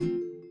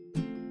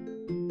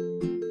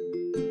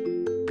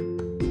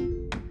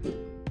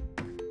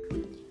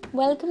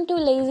welcome to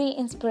Lazy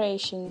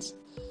Inspirations.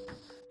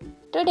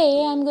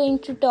 Today I'm going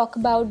to talk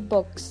about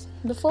books.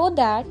 Before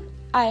that,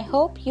 I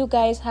hope you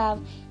guys have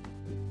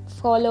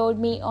followed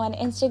me on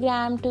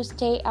Instagram to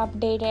stay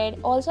updated.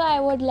 Also, I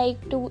would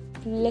like to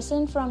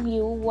listen from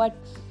you what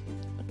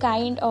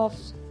kind of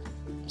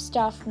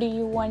stuff do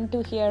you want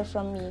to hear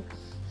from me.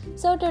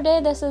 So today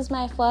this is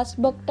my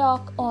first book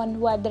talk on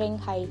Wuthering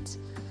Heights.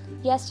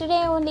 Yesterday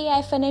only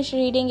I finished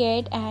reading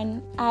it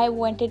and I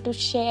wanted to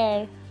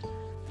share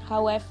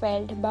how I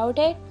felt about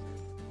it.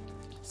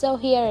 So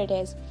here it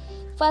is.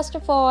 First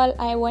of all,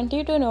 I want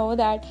you to know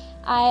that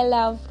I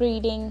love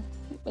reading,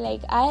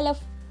 I love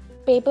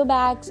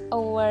paperbacks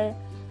over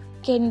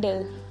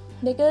Kindle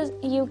because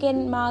you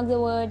can mark the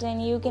words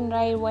and you can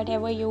write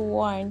whatever you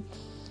want.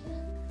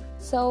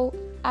 So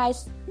I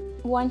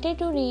wanted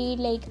to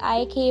read,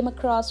 I came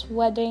across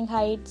Wuthering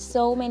Heights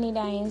so many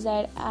times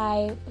that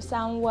I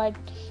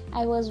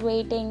was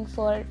waiting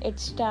for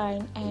its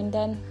turn, and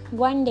then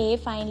one day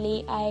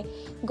finally I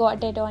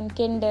got it on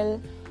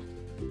Kindle.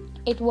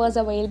 It was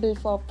available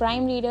for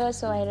Prime readers,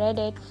 so I read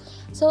it.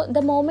 So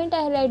the moment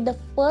I read the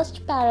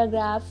first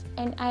paragraph,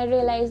 and I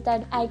realized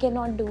that I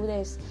cannot do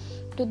this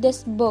to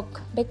this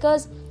book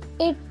because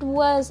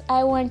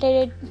I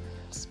wanted it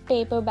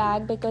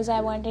paperback because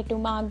I wanted to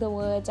mark the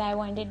words, I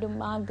wanted to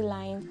mark the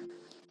lines.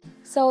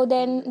 So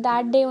then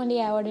that day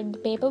only I ordered the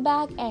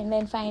paperback, and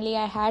then finally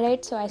I had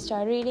it, so I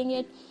started reading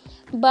it.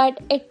 But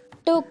it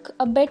took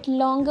a bit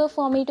longer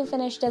for me to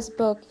finish this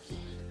book.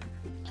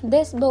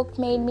 This book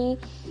made me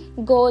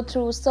go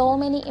through so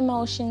many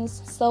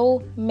emotions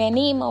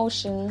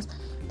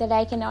that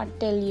I cannot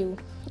tell you.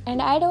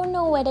 And I don't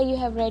know whether you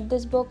have read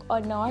this book or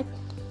not,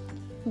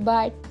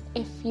 but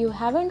if you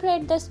haven't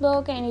read this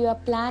book and you are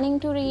planning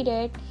to read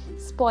it,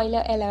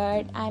 spoiler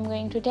alert, I'm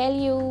going to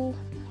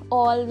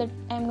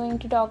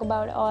talk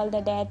about all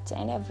the deaths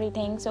and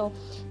everything. So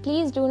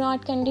please do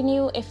not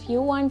continue if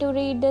you want to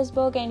read this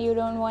book and you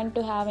don't want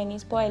to have any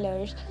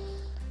spoilers.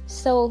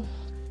 So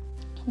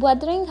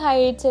Wuthering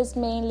Heights is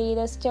mainly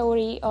the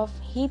story of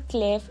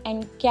Heathcliff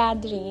and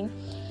Catherine.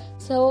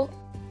 So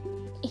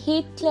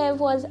Heathcliff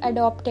was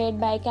adopted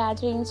by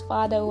Catherine's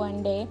father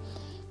one day,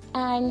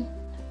 and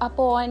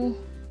upon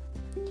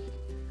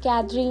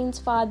Catherine's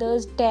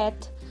father's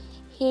death,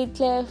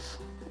 Heathcliff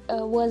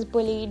was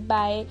bullied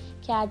by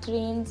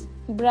Catherine's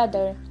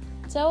brother.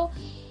 So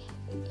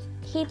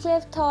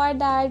Heathcliff thought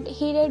that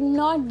he did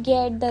not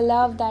get the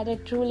love that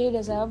it truly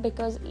deserved,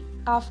 because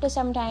after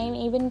some time,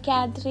 even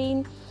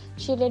Catherine,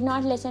 she did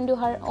not listen to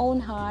her own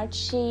heart.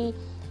 She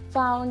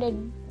found it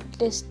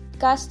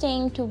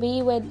disgusting to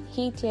be with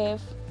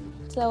Heathcliff.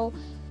 So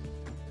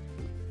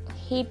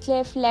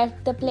Heathcliff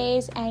left the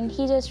place and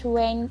he just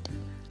went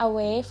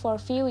away for a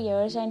few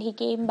years, and he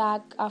came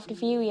back after a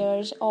few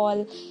years,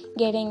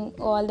 getting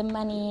all the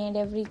money and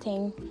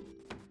everything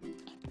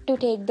to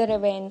take the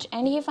revenge.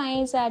 And he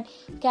finds that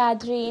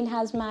Catherine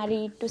has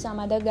married to some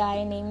other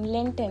guy named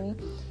Linton,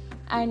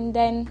 and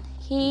then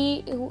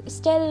he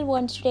still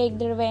wants to take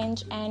the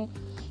revenge, and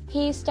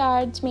he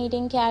starts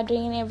meeting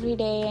Catherine every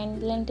day,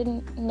 and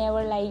Linton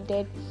never liked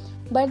it.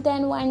 But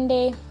then one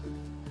day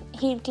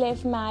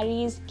Heathcliff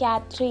marries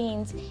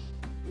Catherine's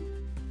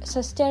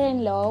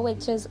sister-in-law,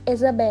 which is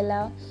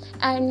Isabella,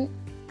 and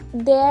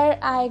there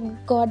I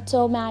got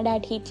so mad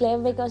at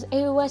Heathcliff because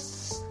it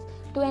was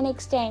to an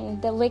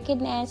extent, the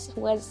wickedness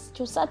was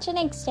to such an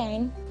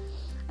extent,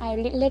 I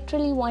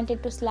literally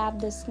wanted to slap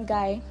this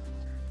guy.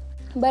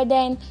 But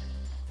then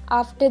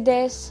after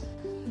this,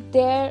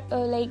 there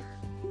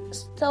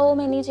so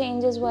many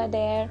changes were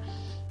there,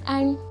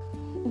 and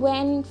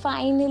when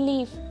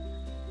finally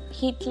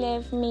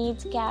Heathcliff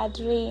meets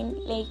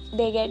Catherine,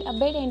 they get a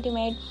bit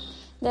intimate.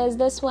 There's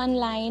this one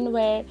line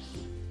where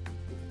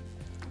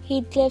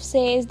Heathcliff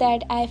says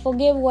that I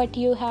forgive what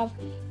you have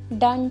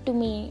done to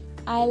me.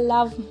 I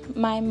love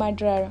my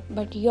murderer,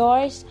 but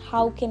yours,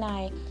 how can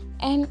I?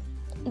 And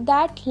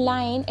that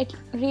line, it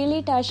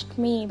really touched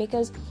me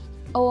because,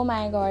 oh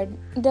my god,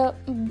 the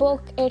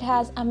book, it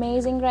has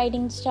amazing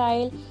writing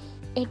style.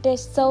 It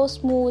is so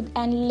smooth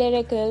and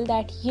lyrical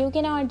that you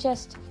cannot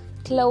just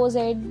close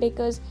it,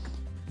 because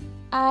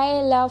I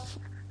love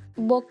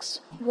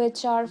books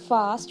which are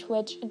fast,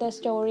 which the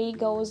story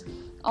goes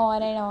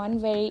on and on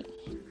very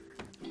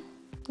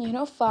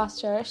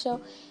faster.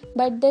 So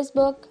but this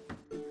book,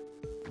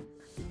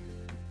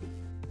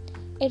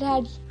 it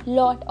had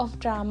lot of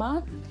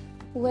drama,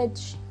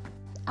 which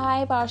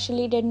I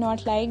partially did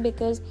not like,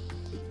 because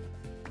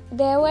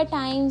there were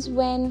times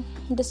when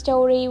the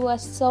story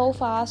was so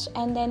fast,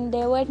 and then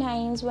there were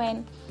times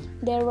when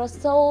there were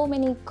so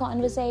many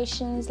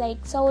conversations,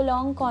 so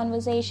long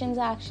conversations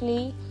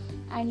actually,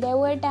 and there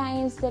were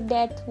times the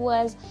death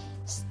was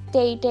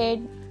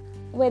stated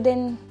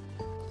within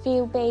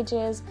few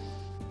pages.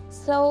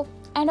 So,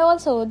 and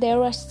also there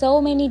were so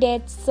many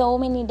deaths.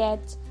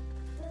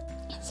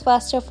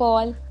 First of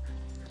all,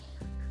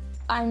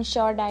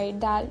 Earnshaw died.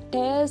 That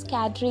is,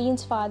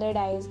 Catherine's father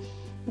dies.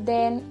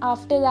 Then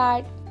after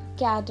that,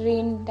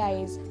 Catherine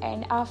dies,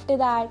 and after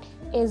that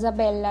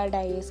Isabella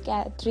dies,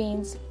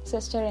 Catherine's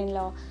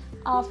sister-in-law.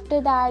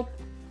 after that,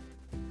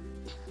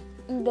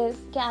 this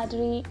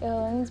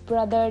Catherine's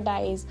brother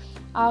dies.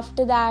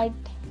 After that,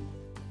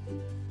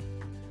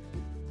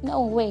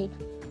 no, wait.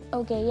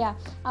 Okay, yeah.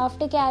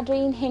 After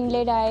Catherine,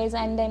 Hindley dies,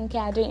 and then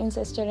Catherine's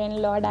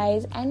sister-in-law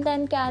dies, and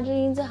then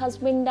Catherine's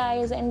husband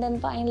dies, and then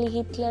finally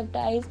Heathcliff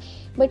dies.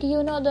 But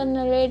you know, the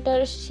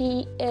narrator,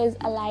 she is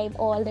alive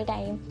all the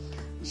time.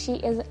 She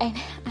is, and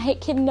I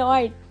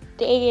cannot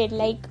take it.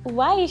 Like,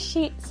 why is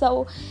she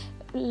so,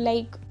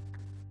 like,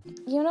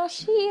 you know,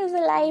 she is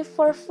alive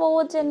for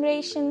 4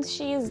 generations.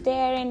 She is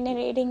there and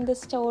narrating the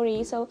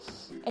story, so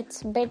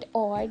it's a bit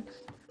odd.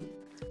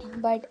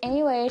 But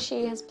anyway,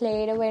 she has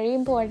played a very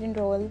important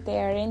role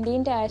there in the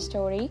entire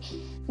story.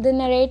 The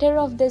narrator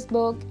of this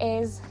book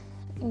is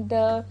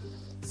the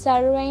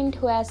servant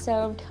who has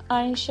served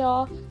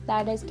Earnshaw,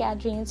 that is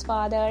Catherine's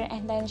father,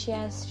 and then she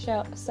has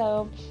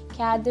served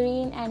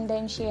Catherine, and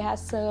then she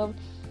has served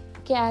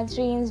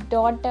Catherine's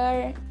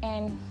daughter,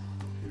 and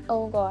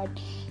oh god,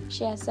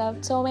 she has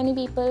served so many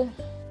people.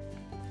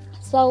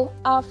 So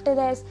after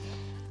this,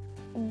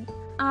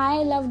 I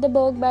love the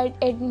book, but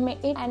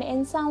and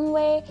in some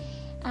way,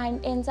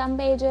 and in some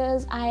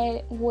pages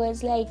I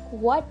was like,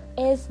 what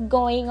is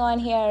going on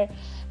here?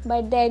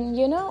 But then,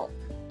 you know,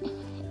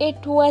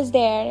 it was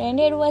there, and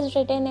it was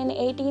written in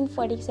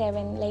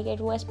 1847, like it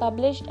was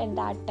published at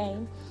that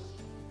time,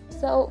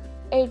 so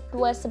it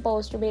was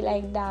supposed to be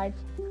like that.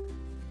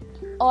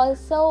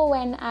 Also,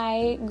 when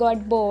I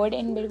got bored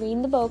in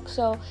between the books,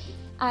 so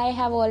I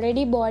have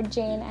already bought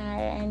Jane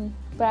Eyre and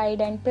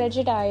Pride and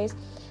Prejudice.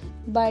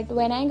 But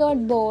when I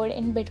got bored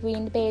in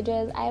between the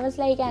pages, I was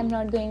like, I'm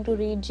not going to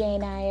read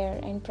Jane Eyre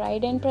and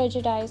Pride and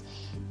Prejudice.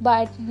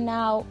 But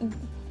now,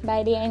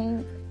 by the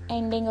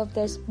ending of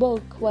this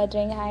book,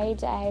 Wuthering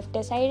Heights, I have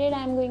decided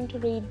I'm going to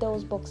read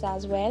those books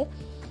as well.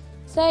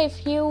 So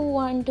if you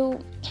want to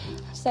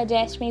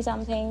suggest me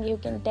something, you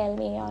can tell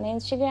me on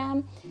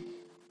Instagram.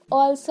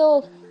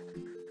 Also,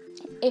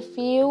 if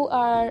you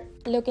are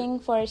looking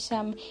for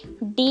some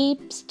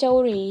deep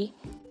story,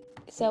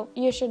 so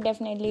you should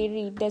definitely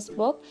read this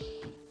book.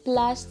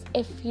 Plus,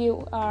 if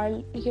you are,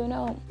 you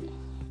know,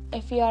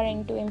 if you are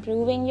into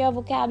improving your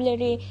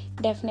vocabulary,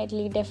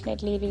 definitely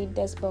read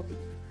this book.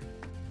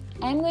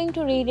 I'm going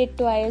to read it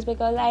twice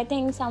because I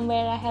think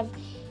somewhere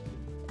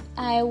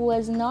I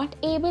was not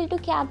able to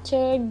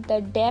capture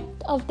the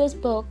depth of this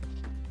book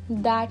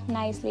that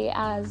nicely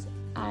as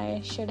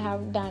I should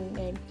have done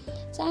it.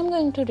 So I'm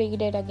going to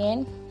read it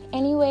again.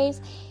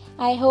 Anyways,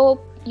 I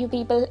hope you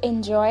people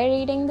enjoy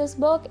reading this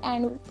book,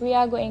 and we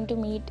are going to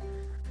meet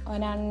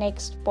on our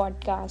next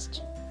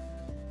podcast.